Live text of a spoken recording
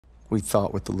We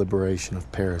thought with the liberation of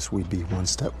Paris we'd be one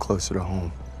step closer to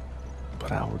home.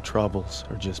 But our troubles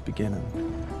are just beginning.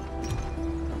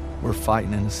 We're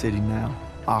fighting in the city now,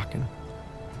 Aachen.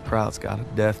 The crowd's got a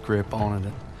death grip on it,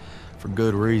 and for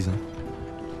good reason.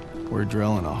 We're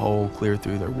drilling a hole clear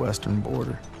through their western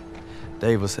border.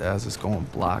 Davis has us going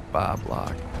block by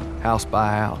block, house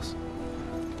by house.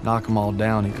 Knock 'em all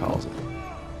down, he calls it.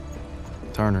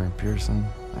 Turner and Pearson,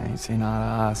 I ain't seen eye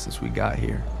to eye since we got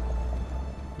here.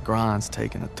 The grind's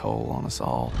taking a toll on us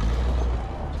all.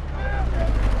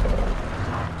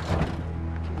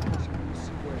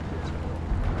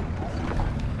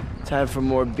 Time for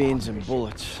more beans and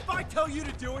bullets. If I tell you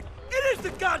to do it, it is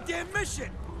the goddamn mission!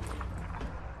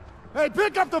 Hey,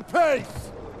 pick up the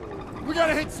pace! We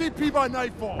gotta hit CP by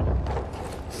nightfall.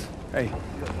 Hey,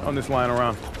 on this line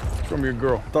around. Show me your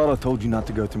girl. Thought I told you not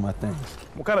to go through my things.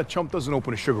 What kind of chump doesn't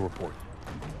open a sugar report?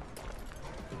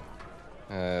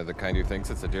 The kind who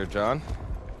thinks it's a Dear John.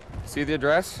 See the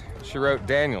address? She wrote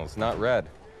Daniels, not Red.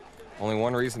 Only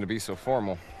one reason to be so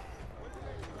formal.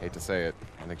 Hate to say it,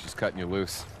 I think she's cutting you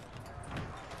loose.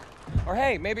 Or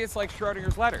hey, maybe it's like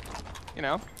Schrodinger's letter. You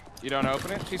know, you don't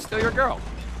open it, she's still your girl.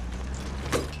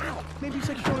 Maybe it's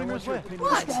like Schrodinger's letter.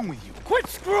 What's wrong with you? Quit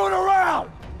screwing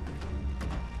around!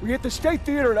 We hit the State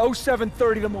Theater at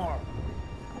 07:30 tomorrow.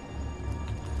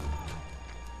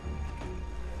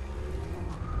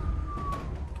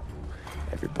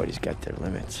 Everybody's got their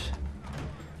limits.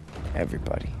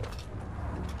 Everybody.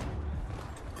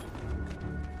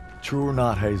 True or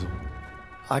not, Hazel,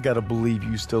 I gotta believe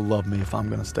you still love me if I'm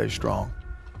gonna stay strong.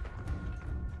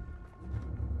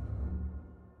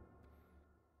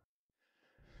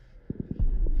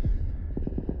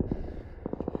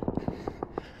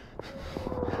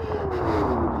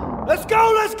 Let's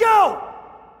go, let's go!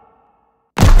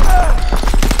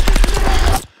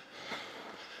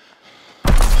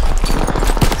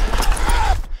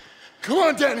 Come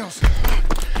on, Daniels!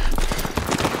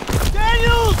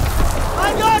 Daniels!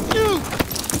 I got you!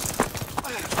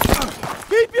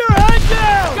 Keep your head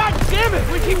down! God damn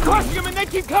it! We keep crushing them and they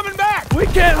keep coming back! We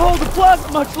can't hold the plaza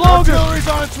much longer! Artillery's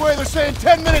on its way, they're saying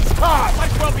 10 minutes time!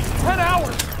 Might well be 10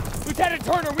 hours! Lieutenant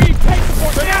Turner, we need tank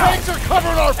support The now! tanks are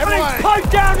covering our Everything flank! pipe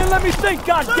down and let me think,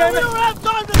 goddammit! We don't have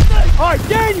time to think! Alright,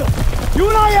 Daniel! You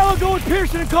and I will go with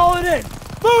Pearson and call it in!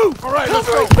 Move! All right, let's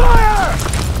Covering go. fire!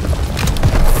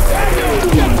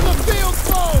 Daniels, get to the field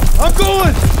close! I'm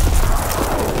going!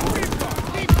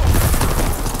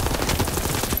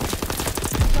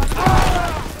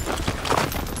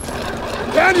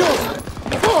 Daniels!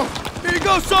 Oh, Here you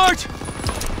go, Sarge!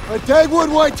 Dagwood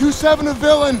White 27 to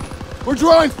Villain. We're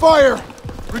drawing fire.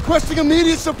 Requesting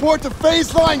immediate support to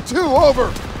phase line 2,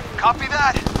 over. Copy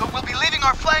that, but we'll be leaving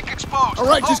our flank exposed. All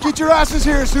right, just get your asses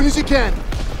here as soon as you can.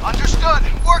 Understood.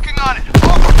 Working on it.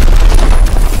 Over.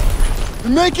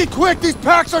 And make it quick, these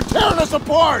packs are tearing us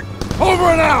apart. Over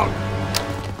and out.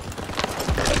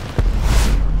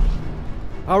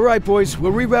 All right, boys,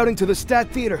 we're rerouting to the Stat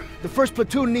Theater. The first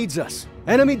platoon needs us.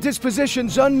 Enemy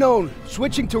dispositions unknown.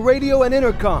 Switching to radio and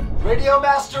intercom. Radio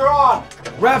master on!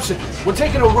 Rapson, we're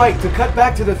taking a right to cut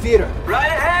back to the theater. Right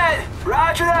ahead!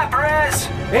 Roger that, Perez!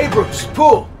 Abrams,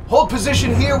 Poole, hold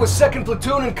position here with 2nd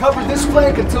Platoon and cover this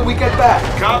flank until we get back.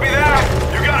 Copy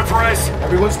that! You got it, Perez!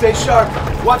 Everyone stay sharp.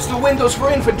 Watch the windows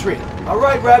for infantry. All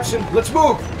right, Rapson, let's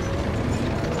move.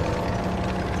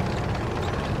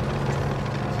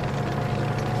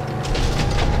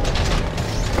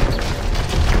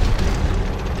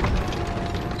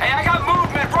 Hey, I got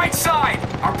movement right side!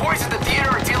 Our boys at the theater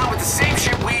are dealing with the same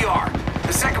shit we are.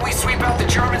 The second we sweep out the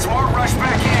Germans, more rush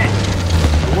back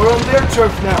in. We're on their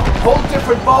turf now. Whole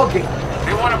different ballgame.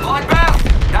 They want a bloodbath?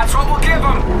 That's what we'll give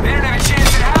them. They don't have a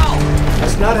chance in hell.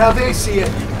 That's not how they see it.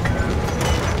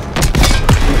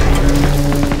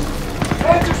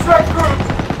 Answer strike group!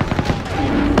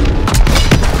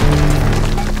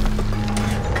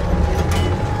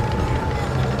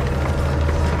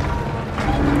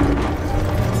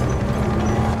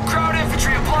 Crowd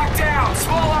infantry are blocked down.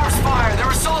 Small arms fire. They're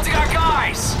assaulting our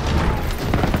guys.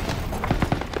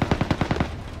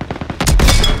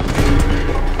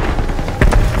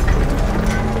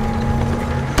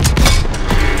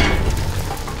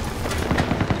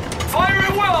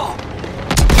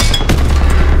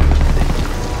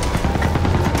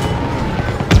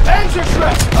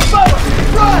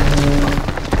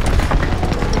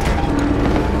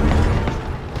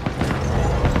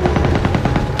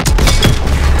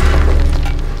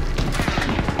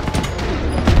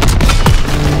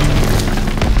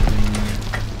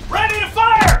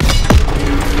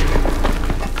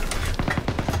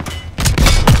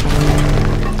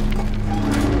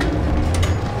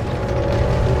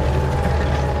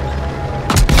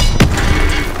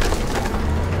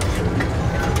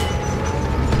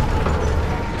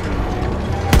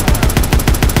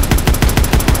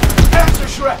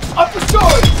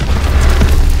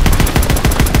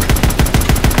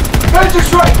 Panzer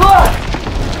strike, left!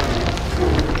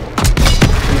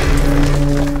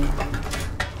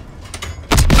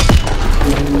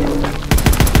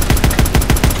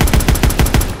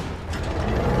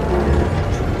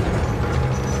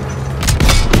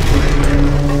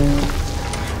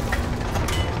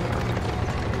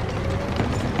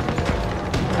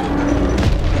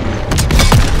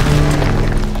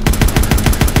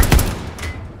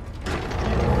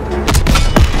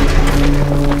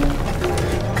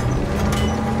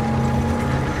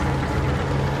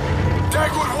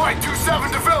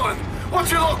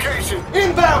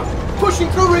 Inbound! Pushing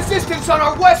through resistance on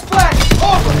our west flank!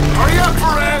 Over! Hurry up,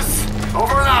 Perez!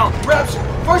 Over and out! Reps,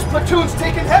 first platoon's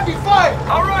taking heavy fire!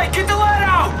 All right, get the lead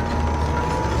out!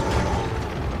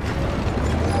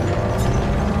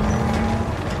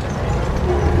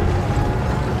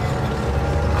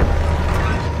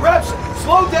 Reps,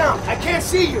 slow down! I can't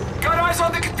see you! Got eyes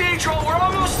on the cathedral! We're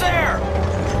almost there!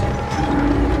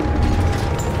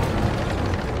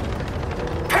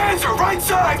 Panzer, right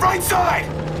side! Right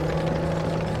side!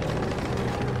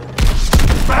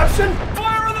 Babson?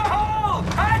 Fire in the hole!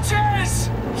 Hatches!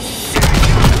 Shit!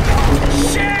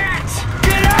 Shit!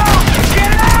 Get out!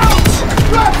 Get out!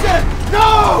 Babson!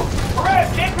 No! Perez,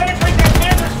 can't penetrate that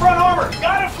Panzer's front armor!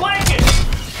 Gotta flank it!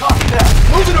 Copy that!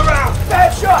 Moving around!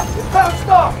 Bad shot! It bounced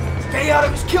off! Stay out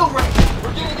of his kill range!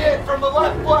 We're getting hit from the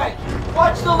left flank!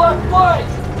 Watch the left flank!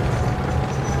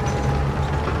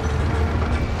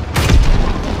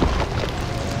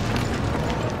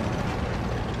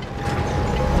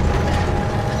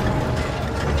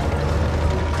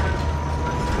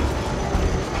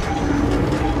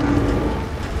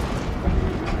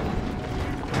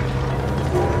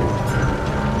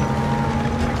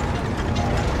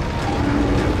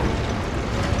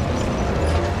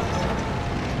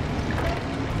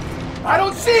 I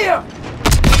don't see him!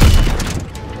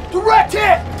 Direct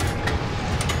hit!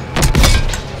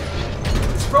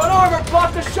 His front armor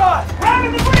blocked the shot! Round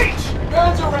in the breach!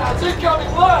 Panzer rounds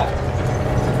incoming left!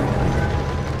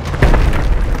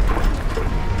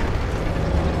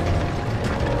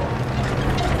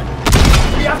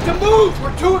 We have to move!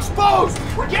 We're too exposed!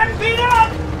 We're getting beat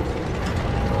up!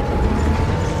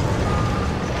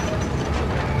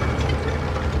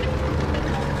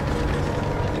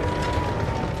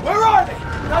 Where are they?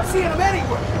 Not seeing them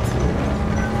anywhere!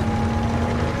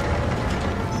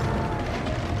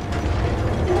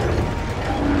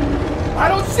 I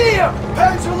don't see him!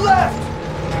 Panzer left!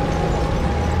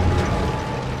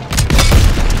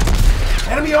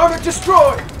 Enemy armor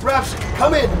destroyed! Rapson,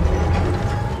 come in!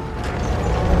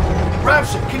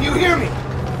 Rapson, can you hear me?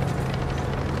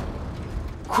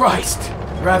 Christ!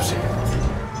 Rapson,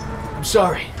 I'm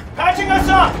sorry. Patching us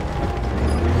up!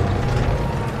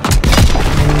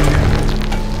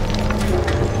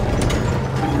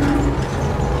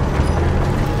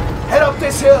 Head up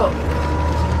this hill!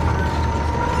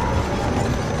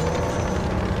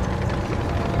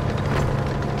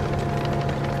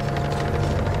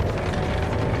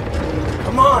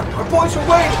 Come on, our boys are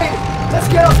waiting! Let's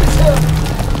get up this hill!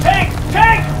 Tank!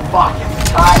 Tank! Fucking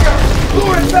tiger!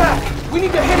 Lure it back! We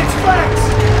need to hit its flanks!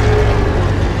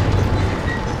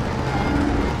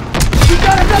 We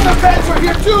got another Panzer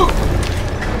here too!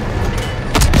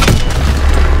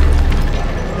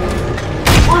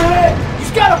 We're hit!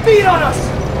 He's got a beat on us!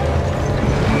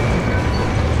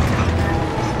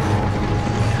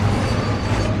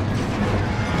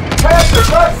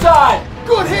 Panzer left side!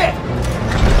 Good hit!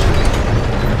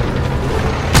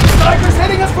 Tiger's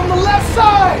hitting us from the left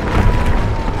side!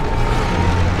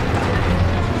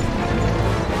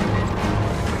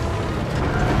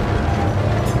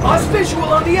 Lost visual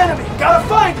on the enemy! Gotta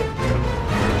find it!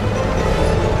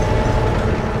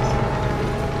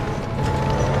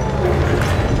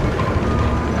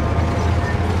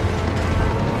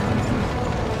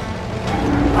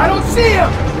 I don't see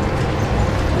him!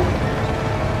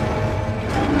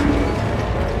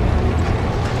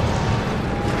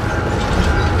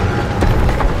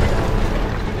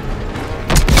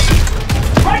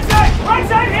 Right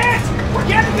side hit! We're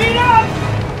getting beat up!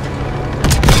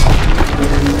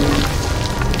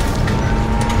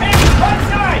 Hey, right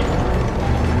side!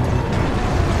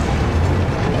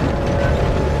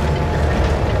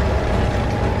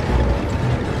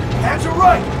 Hands are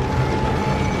right!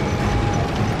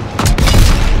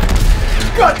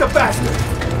 Got the bastard!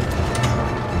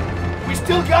 We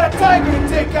still got a Tiger to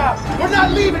take out! We're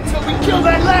not leaving till we kill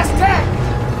that last tank!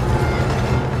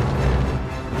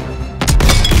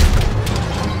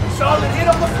 Solid hit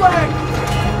on the flank!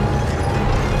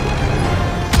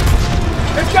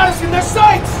 They've got us in their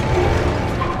sights!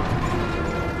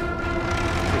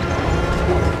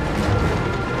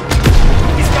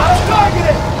 He's got us targeted!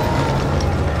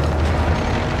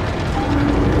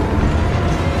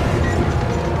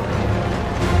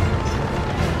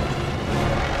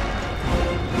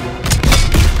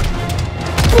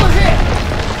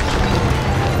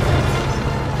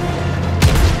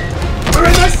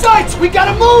 sights! We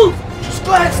gotta move! Just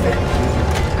glanced it.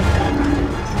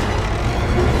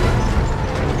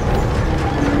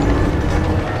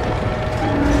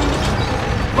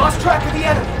 Lost track of the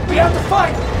enemy. We have to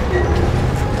find him.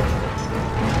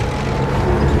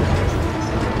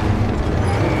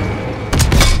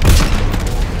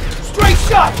 Straight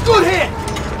shot! Good hit!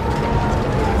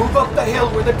 Move up the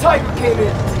hill where the Tiger came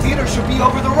in. Theater should be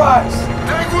over the rise.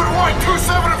 Dagwood White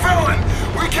 27 to Villain!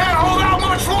 We can't hold out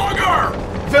much longer!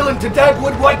 Villain to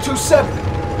Dagwood White 27.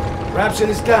 Rabson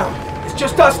is down. It's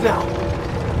just us now.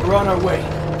 We're on our way.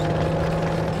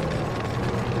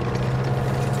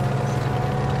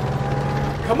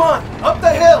 Come on, up the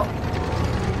hill!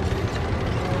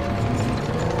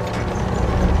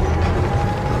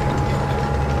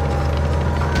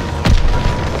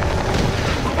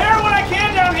 Repair what I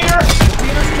can down here! The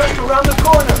theater's just around the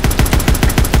corner.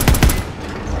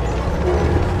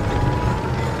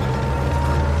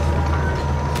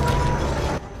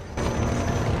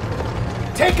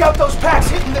 Take out those packs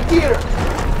hitting the theater!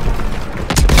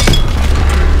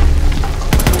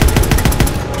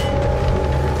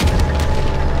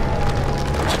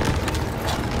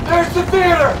 There's the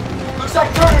theater! Looks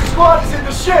like Turner's squad is in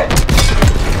the shit!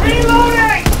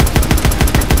 Reloading!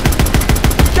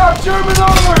 Got German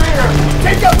armor here!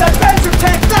 Take out that Panzer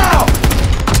tank now!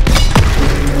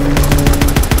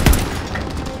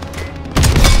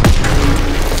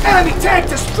 Enemy tank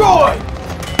destroyed!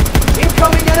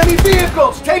 Incoming enemy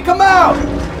vehicles! Take them out!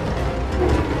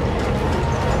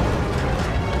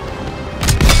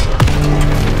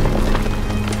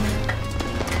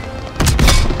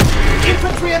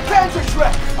 Infantry and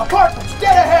Panzerschreck! Apartments,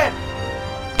 dead ahead!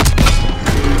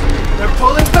 They're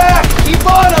pulling back! Keep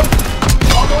on them!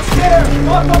 Almost there!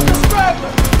 Knock off the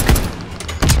straggler!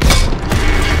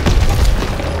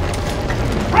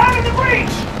 Round in the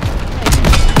breach!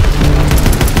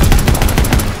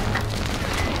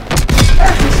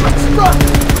 Panzerschreck's front!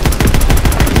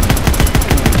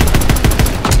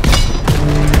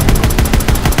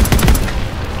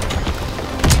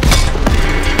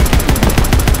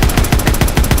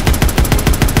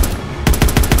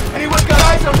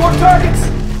 More targets!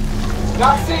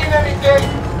 Not seeing anything.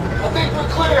 I think we're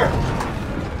clear.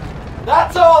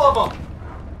 That's all of them.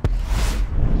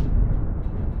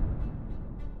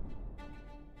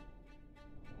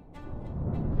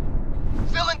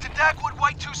 Villain to Dagwood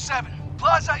White 27.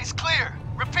 Plaza is clear.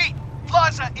 Repeat,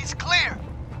 Plaza is clear.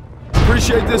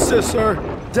 Appreciate the assist, sir.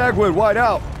 Dagwood, White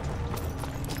out.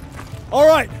 All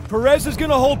right, Perez is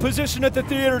gonna hold position at the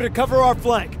theater to cover our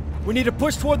flank. We need to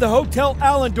push toward the Hotel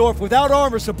Allendorf without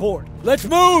armor support. Let's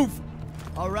move!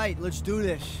 All right, let's do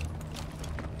this.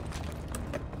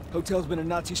 Hotel's been a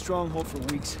Nazi stronghold for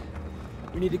weeks.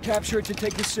 We need to capture it to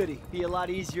take the city. Be a lot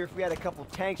easier if we had a couple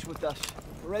tanks with us.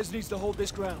 Perez needs to hold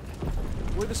this ground.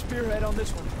 We're the spearhead on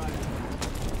this one, Private.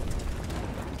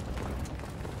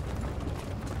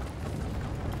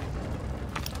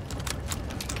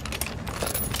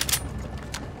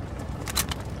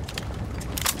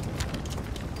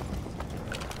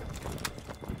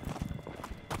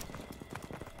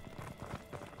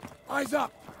 Eyes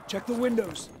up! Check the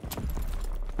windows.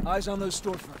 Eyes on those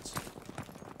storefronts.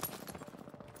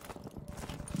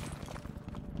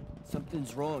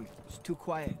 Something's wrong. It's too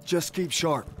quiet. Just keep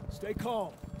sharp. Stay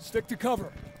calm. Stick to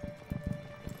cover.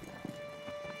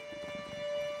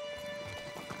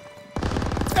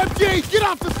 MG, get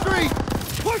off the street!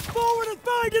 Push forward and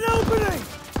find an opening!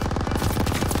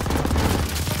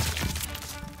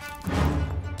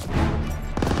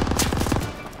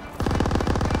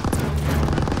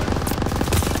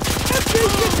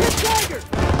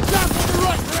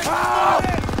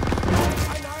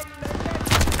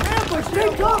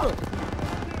 Take cover!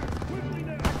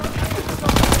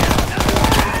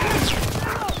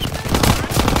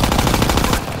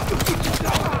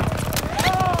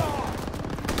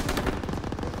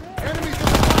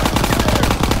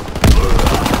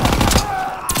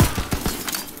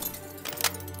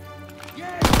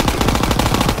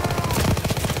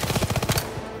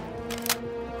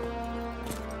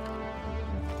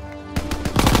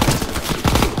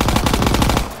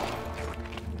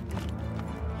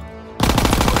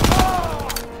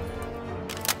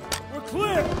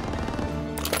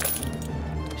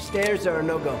 Stairs are a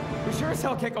no-go. We sure as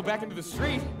hell can't go back into the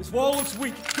street. This wall looks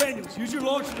weak. Daniels, use your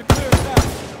launcher to clear it out.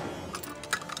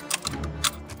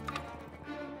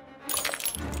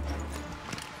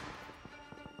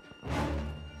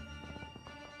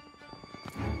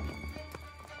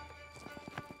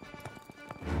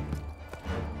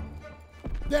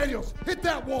 Daniels, hit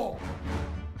that wall!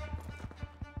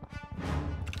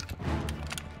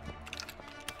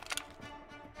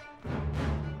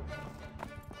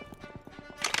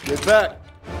 Get back.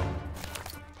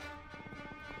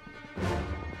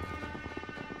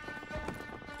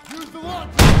 Use the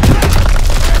launch!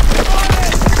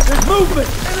 There's movement!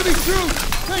 Enemy troops!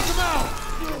 Take them out!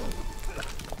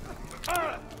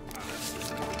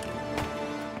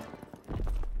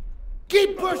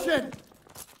 Keep pushing!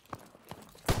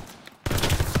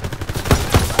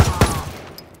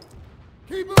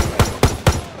 Keep moving!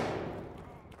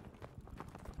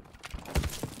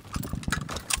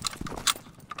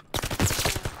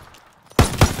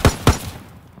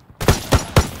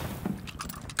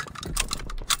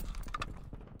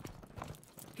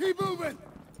 Keep moving!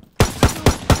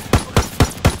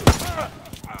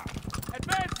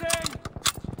 Advancing!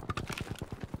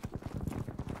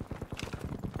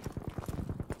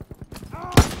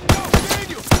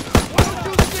 Daniel! Why don't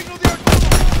you signal the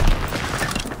artillery?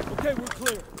 Okay, we're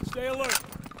clear. Stay alert.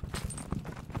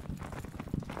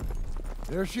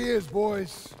 There she is,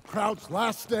 boys. Kraut's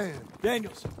last stand.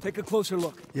 Daniels, take a closer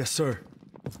look. Yes, sir.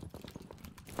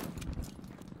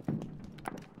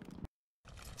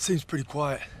 Seems pretty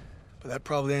quiet, but that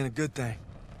probably ain't a good thing.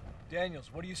 Daniels,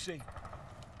 what do you see?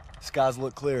 Skies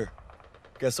look clear.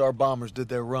 Guess our bombers did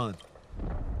their run.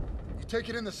 You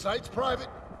taking in the sights, Private?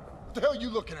 What the hell are you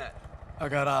looking at? I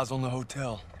got eyes on the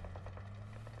hotel.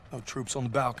 No troops on the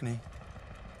balcony.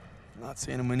 Not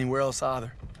seeing them anywhere else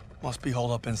either. Must be holed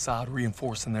up inside,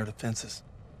 reinforcing their defenses.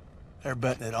 They're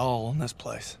betting it all on this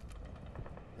place.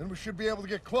 Then we should be able to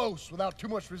get close without too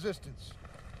much resistance.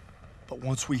 But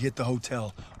once we hit the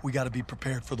hotel, we gotta be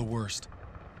prepared for the worst.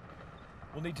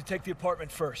 We'll need to take the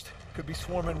apartment first. Could be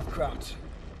swarming with Krauts.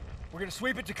 We're gonna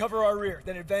sweep it to cover our rear,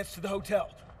 then advance to the hotel.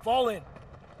 Fall in.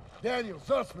 Daniel,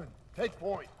 Zussman, take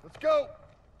point. Let's go!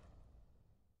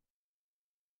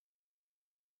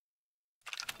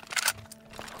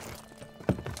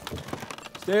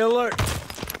 Stay alert.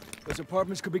 Those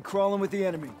apartments could be crawling with the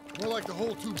enemy. More like the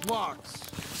whole 2 blocks.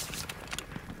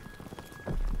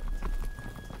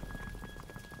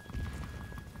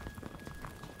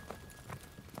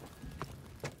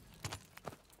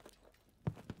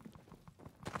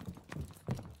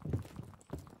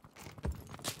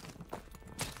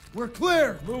 We're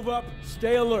clear! Move up,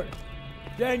 stay alert.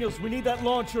 Daniels, we need that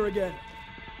launcher again.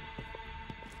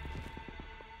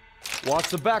 Watch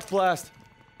the backblast.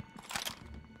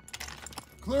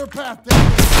 Clear path,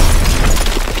 Daniel.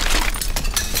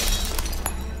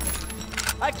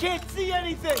 I can't see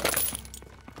anything!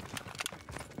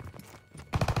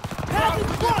 Path in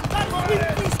front! Let's sweep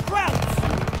these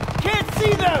Krauts! Can't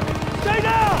see them! Stay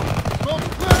down! Smoke's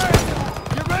clear!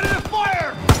 Get ready to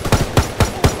fire!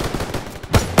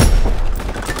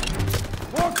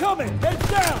 More coming! Heads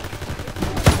down!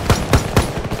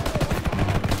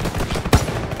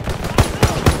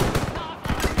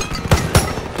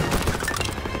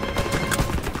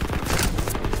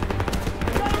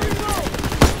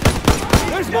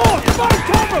 There's more! Find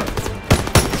cover!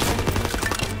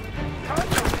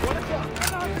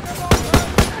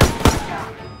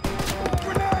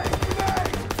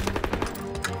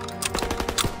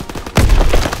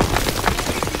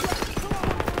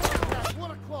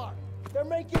 They're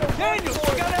making a Daniel,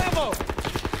 we got ammo!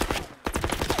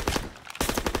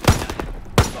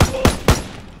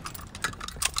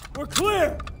 We're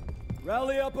clear!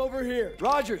 Rally up over here.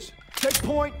 Rogers, take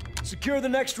point, secure the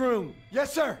next room.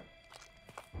 Yes, sir!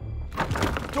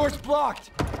 Door's blocked!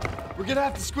 We're gonna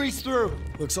have to squeeze through.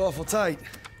 Looks awful tight.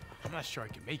 I'm not sure I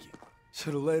can make it.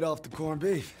 Should have laid off the corned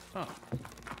beef. Huh.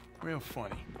 Real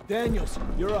funny. Daniels,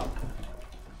 you're up.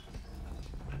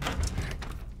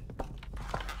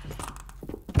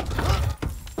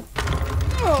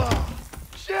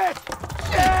 Shit!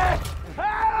 Shit!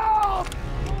 Help!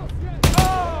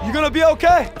 You gonna be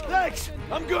okay? Thanks,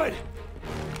 I'm good.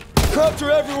 Krauts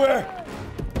are everywhere.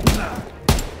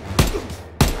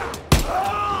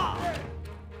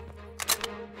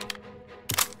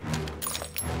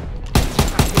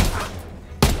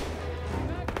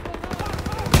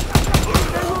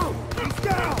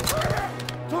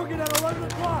 Target at 11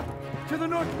 o'clock, to the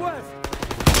northwest.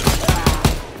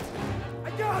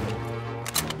 I got it!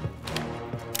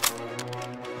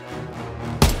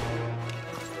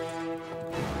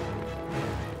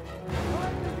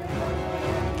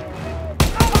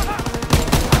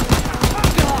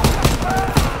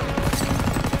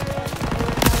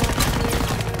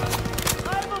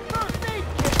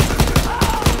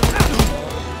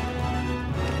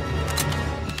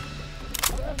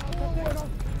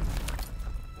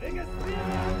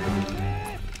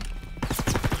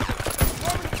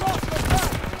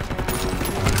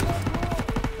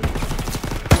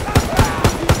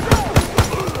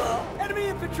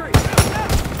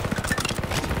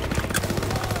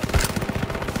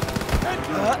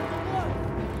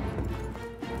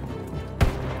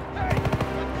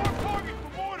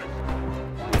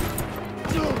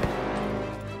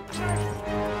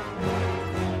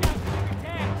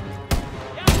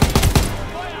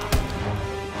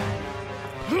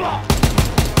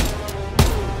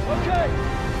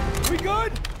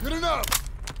 Good enough.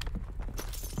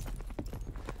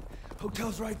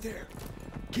 Hotel's right there.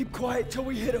 Keep quiet till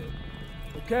we hit him.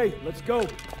 Okay, let's go.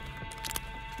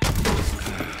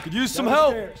 Could use some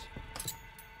help. Downstairs.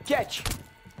 Catch!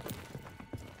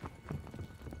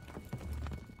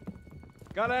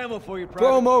 Got ammo for you, Private.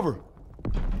 Throw him over.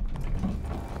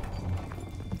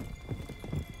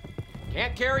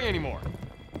 Can't carry anymore.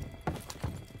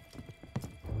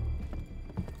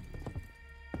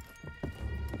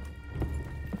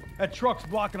 That truck's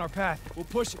blocking our path. We'll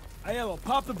push it. Aiello,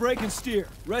 pop the brake and steer.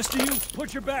 Rest of you,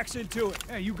 put your backs into it.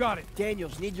 Hey, you got it.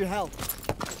 Daniels, need your help.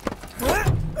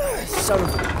 Son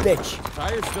of a bitch.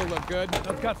 Tires still look good.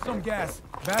 I've got some gas.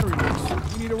 Battery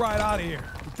works. We need to ride out of here.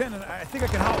 Lieutenant, I think I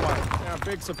can hotwire. Yeah,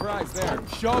 big surprise there.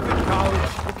 Shove it,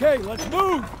 college. Okay, let's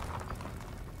move!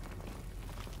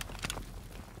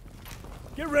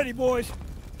 Get ready, boys.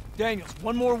 Daniels,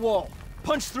 one more wall.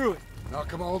 Punch through it. Knock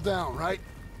them all down, right?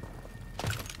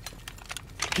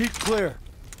 Keep clear.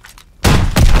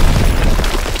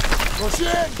 Push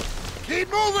in!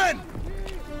 Keep moving!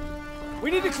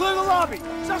 We need to clear the lobby.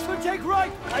 Sussman, take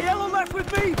right. Aiello left with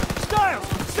me. Styles,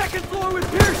 second floor with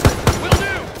Pearson. Will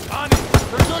do. On it.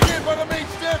 They're took in by the main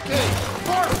staircase!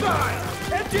 Far side!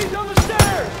 MG's on the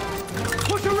stairs.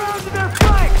 Push around to their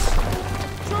flanks.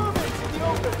 Germans in the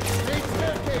open. Main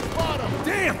staircase, bottom!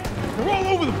 Damn! They're all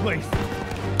over the place.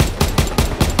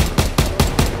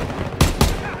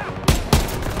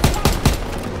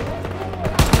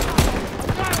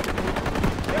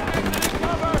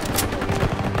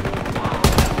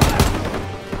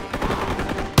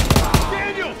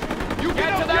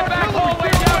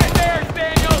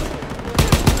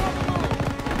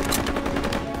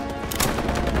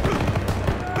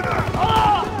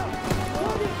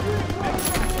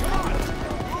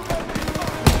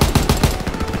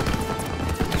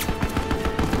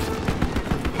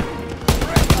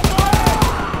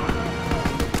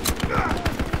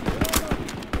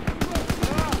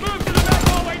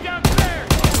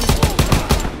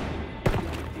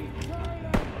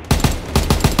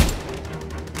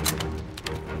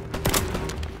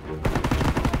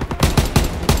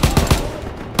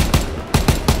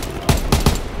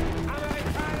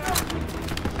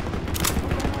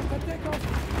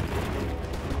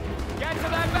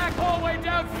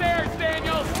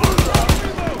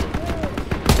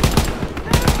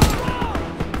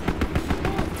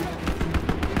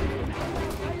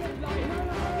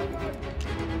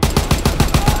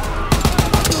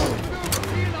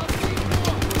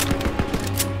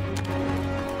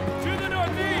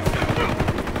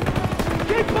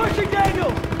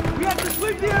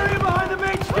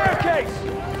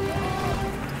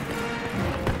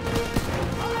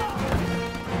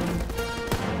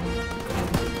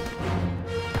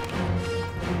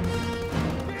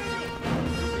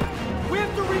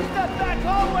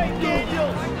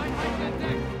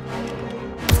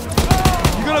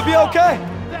 Be okay?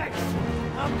 Thanks.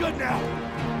 I'm good now.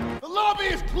 The lobby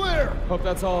is clear! Hope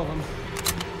that's all of them.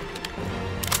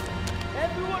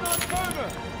 Everyone on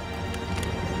Turner.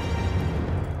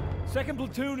 Second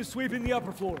platoon is sweeping the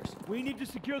upper floors. We need to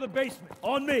secure the basement.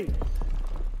 On me.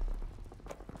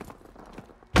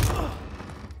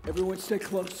 Everyone stay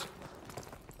close.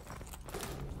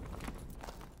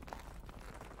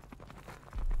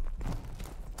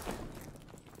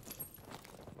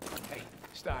 Hey,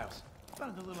 Styles.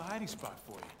 Found a little hiding spot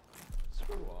for you.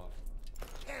 Screw off.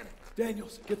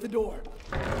 Daniels, get the door.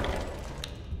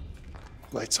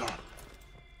 Lights on.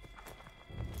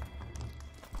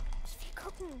 Ich will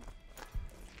gucken.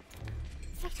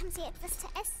 Vielleicht haben sie etwas zu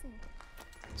essen.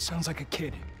 Sounds like a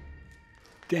kid.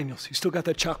 Daniels, you still got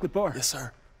that chocolate bar? Yes,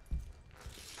 sir.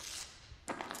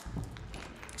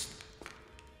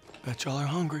 Bet y'all are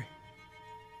hungry.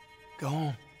 Go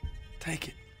home. Take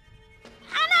it.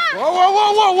 Whoa, whoa,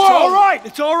 whoa, whoa, whoa! It's all right!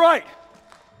 It's all right!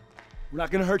 We're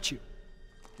not gonna hurt you.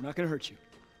 We're not gonna hurt you.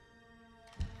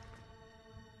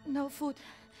 No food.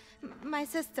 My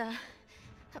sister.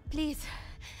 Please.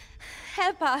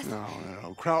 Help us.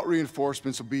 No. Kraut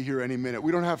reinforcements will be here any minute.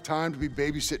 We don't have time to be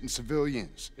babysitting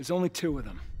civilians. There's only 2 of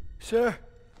them. Sir,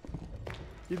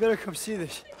 you better come see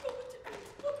this.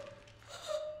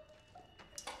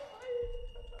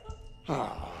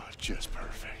 Oh, just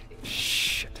perfect.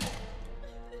 Shit.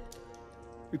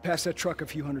 We passed that truck a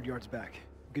few hundred yards back.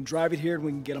 We can drive it here and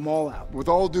we can get them all out. With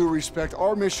all due respect,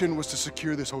 our mission was to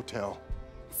secure this hotel.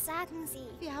 Sagen Sie.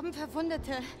 Wir haben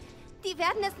Verwundete. Die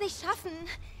werden es nicht schaffen.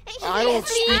 Ich I will don't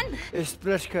sie an. Ich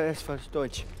spreche etwas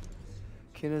Deutsch.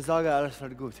 Keine Sorge, alles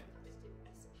wird gut.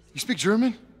 You speak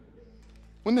German?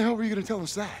 When the hell were you gonna tell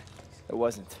us that? It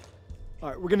wasn't. All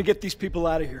right, we're gonna get these people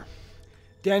out of here.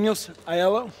 Daniels,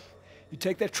 Aiello, You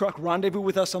take that truck, rendezvous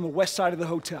with us on the west side of the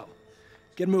hotel.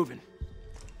 Get moving.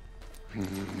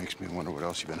 Makes me wonder what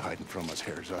else you've been hiding from us,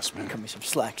 Herr Zussman. Cut me some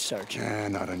slack, Sergeant. Yeah,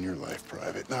 not on your life,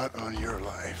 Private. Not on your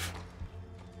life.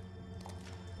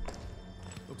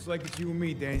 Looks like it's you and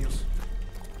me, Daniels.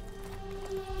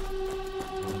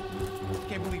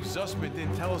 Can't believe Zussman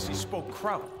didn't tell us he spoke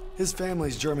Kraut. His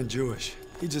family's German-Jewish.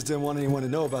 He just didn't want anyone to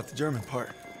know about the German part.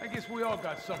 I guess we all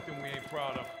got something we ain't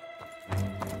proud of.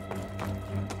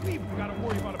 We even gotta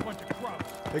worry about a bunch of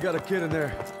Krauts. They got a kid in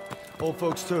there. Old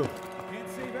folks, too. Can't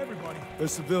save everybody. They're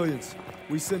civilians.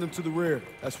 We send them to the rear.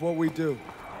 That's what we do.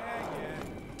 Yeah.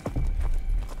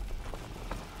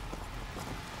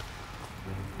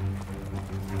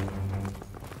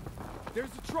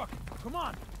 There's the truck. Come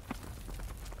on.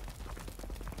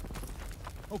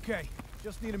 Okay,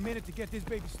 just need a minute to get this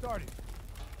baby started.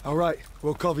 All right,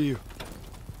 we'll cover you.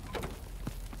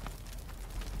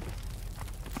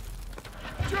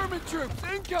 German troops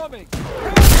incoming!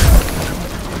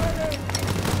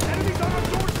 Enemies on our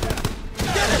doorstep!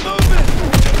 Get it moving!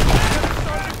 Never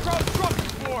started a Kraut truck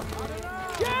before!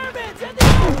 Germans in the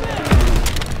open!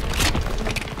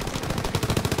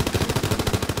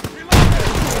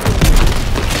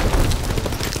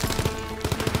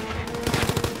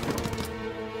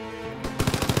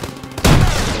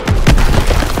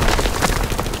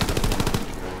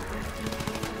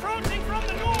 Approaching from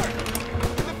the north!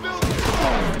 In the building!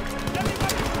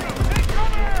 Take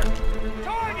cover!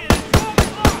 Target is 12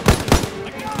 o'clock! I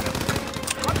got him!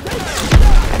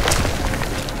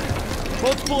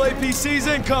 Multiple APCs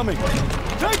incoming.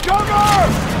 Take cover!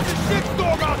 There's a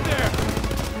shitstorm out there!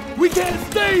 We can't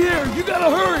stay here. You gotta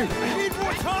hurry. I need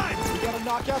more time! We gotta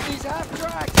knock out these half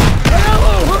tracks.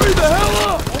 Hello, hurry the hell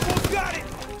up. Almost got it!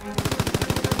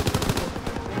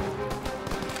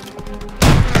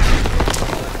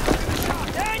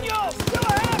 Daniel! Still a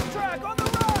half track on the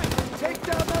right! Take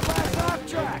down that last half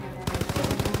track.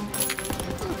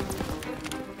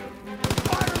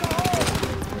 Fire in the hole!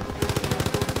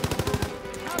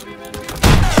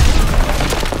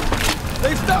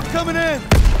 They stopped coming in.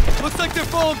 Looks like they're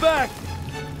falling back.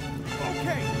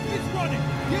 Okay, it's running!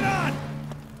 Get on!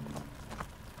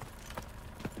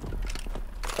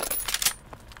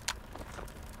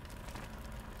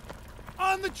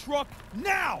 On the truck,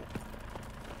 now!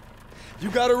 You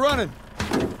got it running.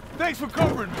 Thanks for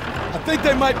covering me. I think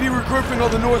they might be regrouping on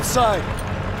the north side.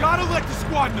 Gotta let the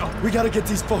squad know. We gotta get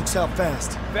these folks out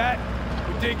fast. That,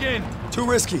 we dig in. Too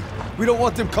risky. We don't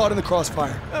want them caught in the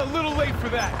crossfire. A little late for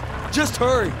that. Just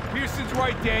hurry. Pearson's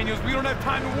right, Daniels. We don't have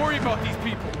time to worry about these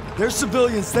people. They're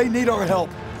civilians. They need our help.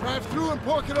 Drive through and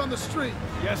park it on the street.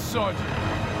 Yes, Sergeant.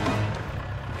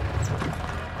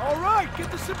 All right, get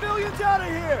the civilians out of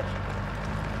here!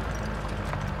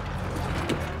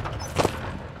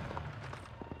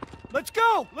 Let's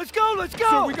go! Let's go! Let's go!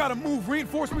 So we gotta move.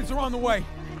 Reinforcements are on the way.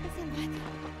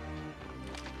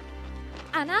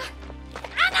 Anna?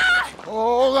 Anna!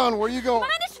 Oh, hold on. Where you going?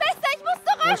 Meine Schwester, ich muss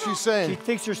zur What's she Räumung! She saying?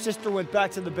 thinks her sister went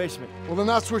back to the basement. Well, then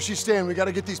that's where she's staying. We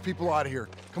gotta get these people out of here.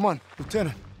 Come on.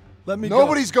 Lieutenant, let me go.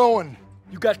 Nobody's going.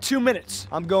 You got 2 minutes.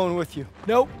 I'm going with you.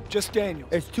 Nope, just Daniel.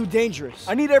 It's too dangerous.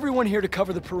 I need everyone here to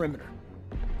cover the perimeter.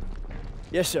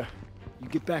 Yes, sir. You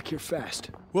get back here fast.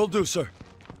 Will do, sir.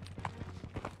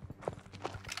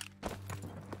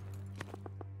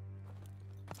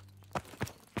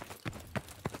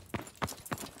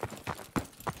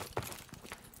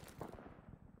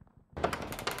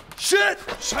 Shit!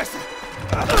 Scheiße!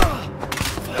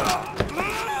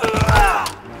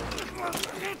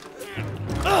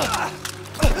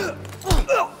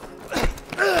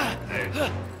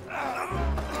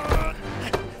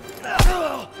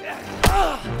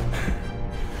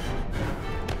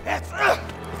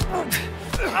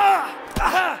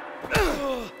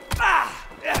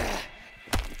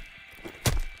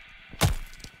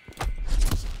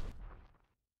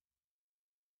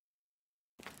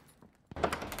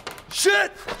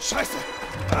 Shit! Scheiße!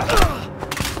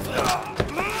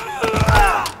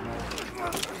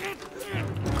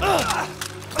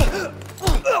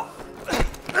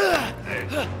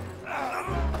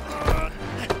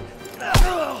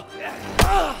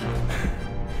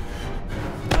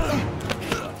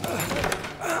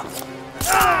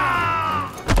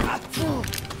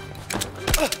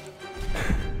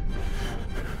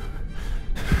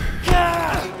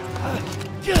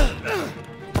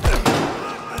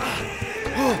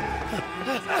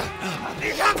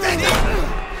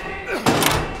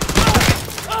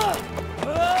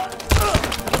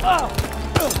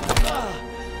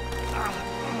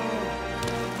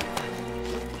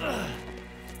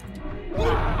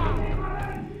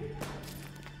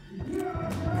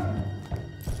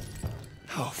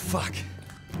 Fuck.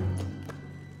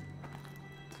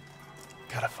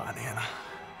 Gotta find Anna.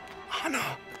 Anna,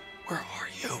 where are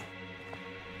you?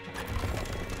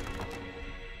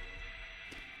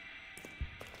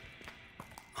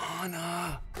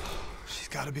 Anna. She's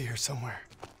gotta be here somewhere.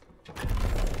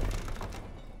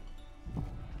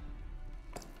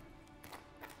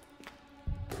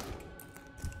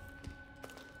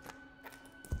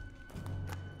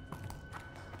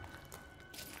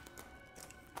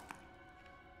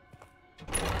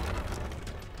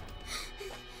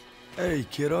 Hey,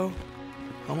 kiddo.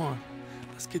 Come on.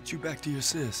 Let's get you back to your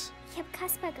sis. Ich hab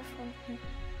Kasper gefunden.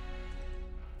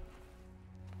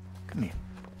 Come here.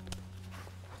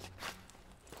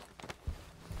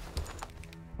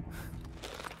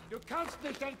 Du kannst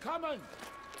nicht entkommen!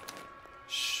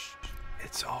 Shh.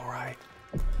 It's all right.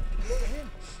 Wohin?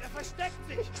 Er versteckt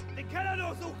sich! Den Keller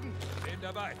durchsuchen! Bin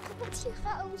dabei! Komm uns hier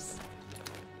raus!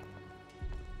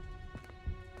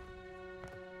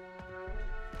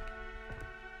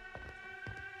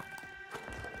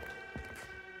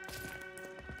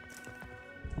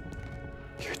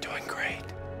 You're doing great.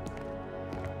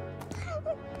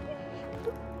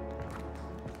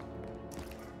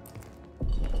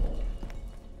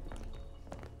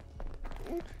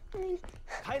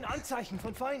 Kein Anzeichen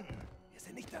von Feinden. Wir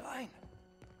sind nicht allein.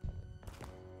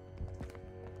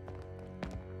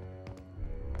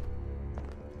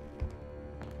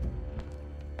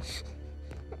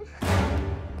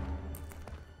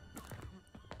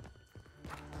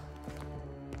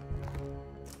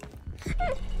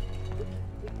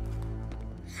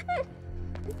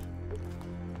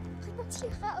 Bring uns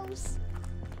hier raus.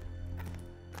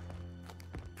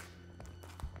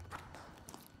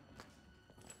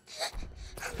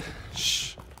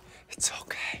 Shh. It's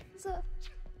okay. So.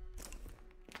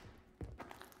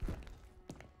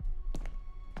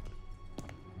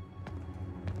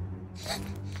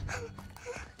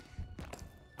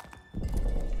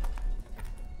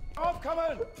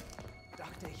 Aufkommen!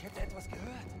 Dachte, ich hätte etwas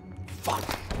gehört. Fuck.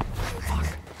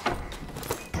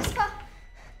 Kasper!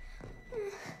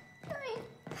 Nein,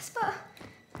 Kasper!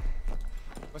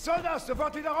 Was soll das?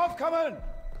 Sofort wieder raufkommen!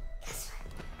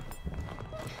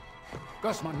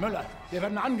 Gossmann, Müller, wir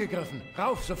werden angegriffen.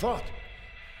 Rauf, sofort!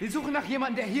 Wir suchen nach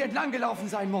jemandem, der hier entlang gelaufen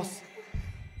sein muss.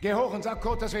 Geh hoch und sag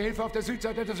Kurt, dass wir Hilfe auf der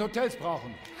Südseite des Hotels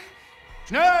brauchen.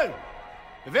 Schnell!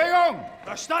 Bewegung!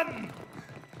 Verstanden!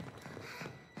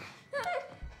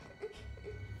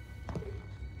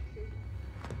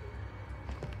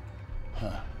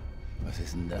 Was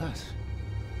ist denn das?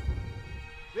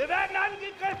 Wir werden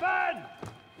angegriffen!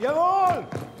 Jawohl!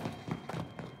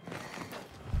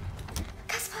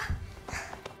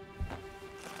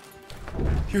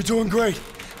 You're doing great.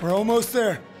 We're almost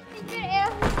there. Ich will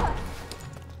Hilfe!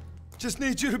 Just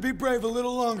need you to be brave a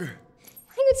little longer.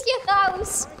 Bring uns hier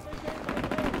raus!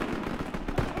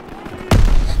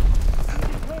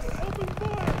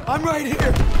 I'm right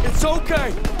here. It's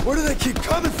okay. Where do they keep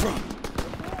coming from?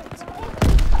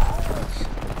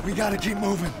 We gotta keep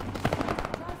moving.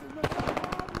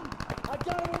 I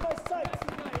got him in my sights!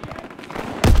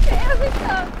 There we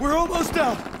go! We're almost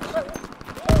out.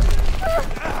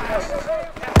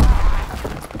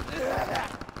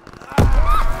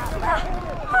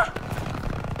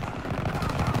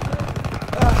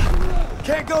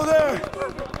 Can't go there.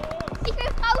 Ich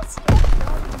will raus hier!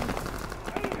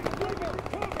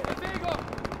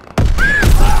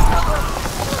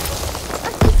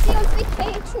 Lass sie uns nicht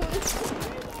wehtun!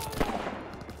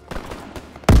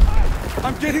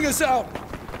 I'm getting us out.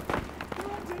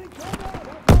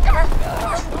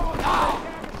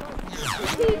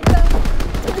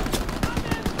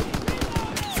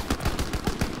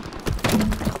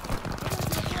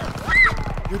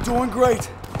 You're doing great.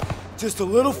 Just a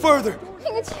little further.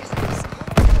 Bring uns hier raus!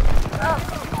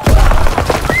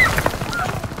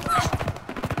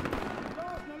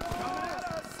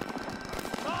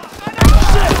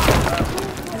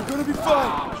 You're gonna be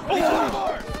fine.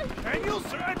 Daniels,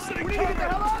 they're exiting cover! Get the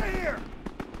hell out of here!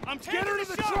 Get her to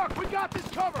the truck! We got this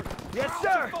covered! Yes,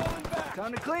 sir!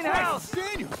 Time to clean house!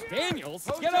 Daniels,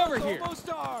 get over here! Almost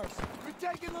ours! We're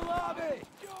taking the lobby!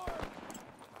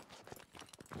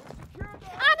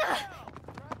 Anna!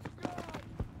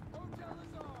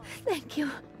 Thank you.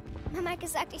 Mama hat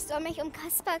gesagt, ich soll mich um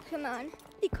Kasper kümmern.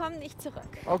 Die kommen nicht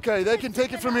zurück. Okay, they can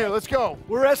take it from here. Let's go.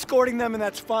 We're escorting them and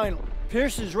that's final.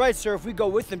 Pierce is right, sir. If we go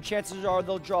with them, chances are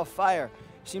they'll draw fire.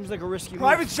 Seems like a risky move.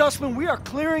 Private Sussman, we are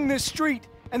clearing this street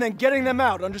and then getting them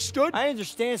out, understood? I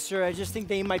understand, sir. I just think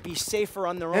they might be safer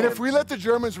on their own. And if we let the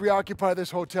Germans reoccupy this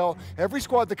hotel, every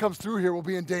squad that comes through here will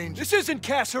be in danger. This isn't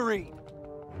Kasserine.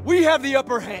 We have the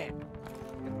upper hand.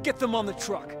 Get them on the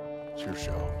truck. It's your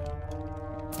show.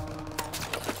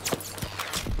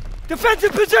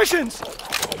 Defensive positions!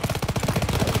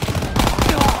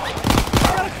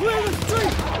 Gotta clear the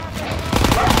street!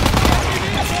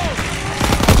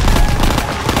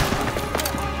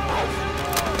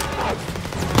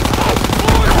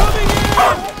 More coming in!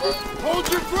 Hold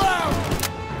your ground!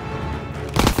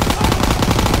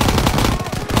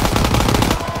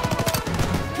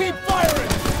 Keep firing!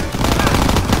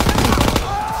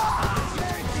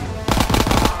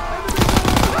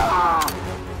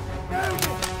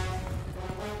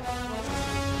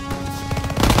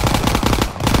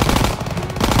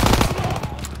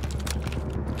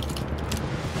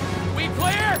 We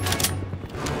clear?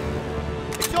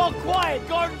 It's all quiet.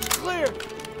 Garden's clear.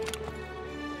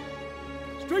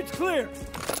 Street's clear.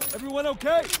 Everyone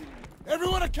okay?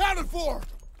 Everyone accounted for!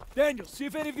 Daniel, see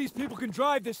if any of these people can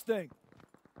drive this thing.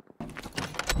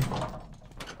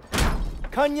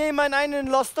 Kann jemand einen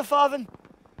Laster fahren?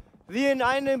 Wir in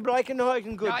einen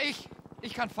Breckenheugen gut. Ja,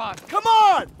 ich kann fahren. Come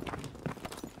on!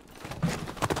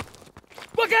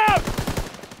 Look out!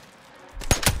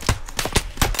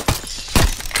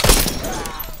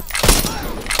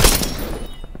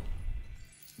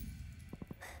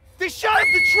 They shot up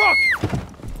the truck!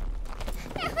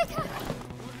 Erika!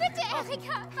 Bitte,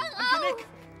 Erika! Hang auf!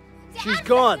 She's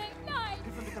gone.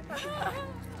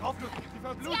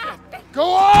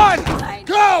 Go on!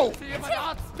 Go!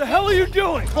 What the hell are you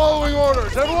doing? Following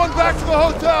orders. Everyone back to the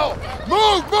hotel!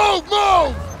 Move, move,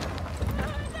 move!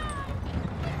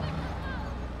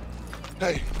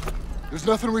 Hey, there's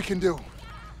nothing we can do.